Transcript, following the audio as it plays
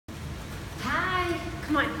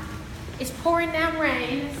Come on. It's pouring down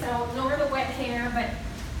rain, so ignore the wet hair, but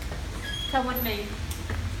come with me.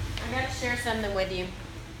 I gotta share something with you.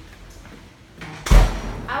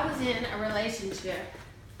 I was in a relationship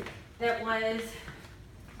that was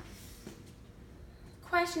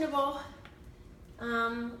questionable.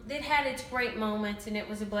 It had its great moments and it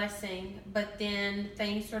was a blessing, but then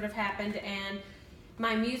things sort of happened and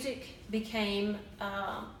my music became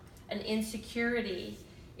an insecurity,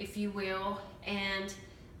 if you will, and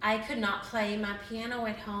I could not play my piano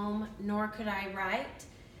at home, nor could I write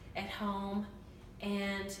at home,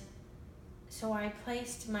 and so I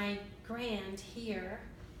placed my grand here,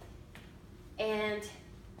 and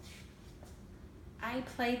I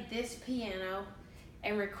played this piano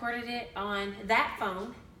and recorded it on that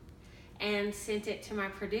phone and sent it to my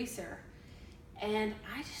producer. And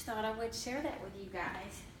I just thought I would share that with you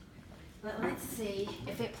guys. But let's see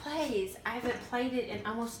if it plays. I haven't played it in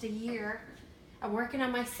almost a year. I'm working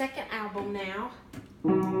on my second album now.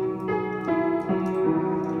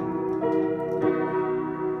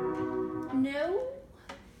 No.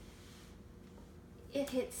 It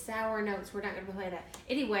hits sour notes. We're not going to play that.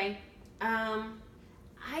 Anyway, I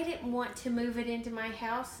didn't want to move it into my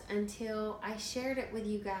house until I shared it with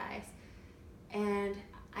you guys. And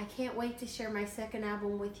I can't wait to share my second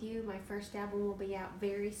album with you. My first album will be out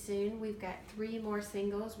very soon. We've got 3 more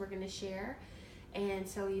singles we're going to share. And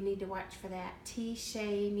so you need to watch for that.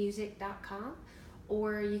 tshaymusic.com,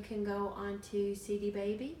 or you can go on to CD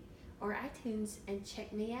Baby or iTunes and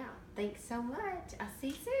check me out. Thanks so much. I'll see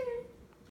you soon.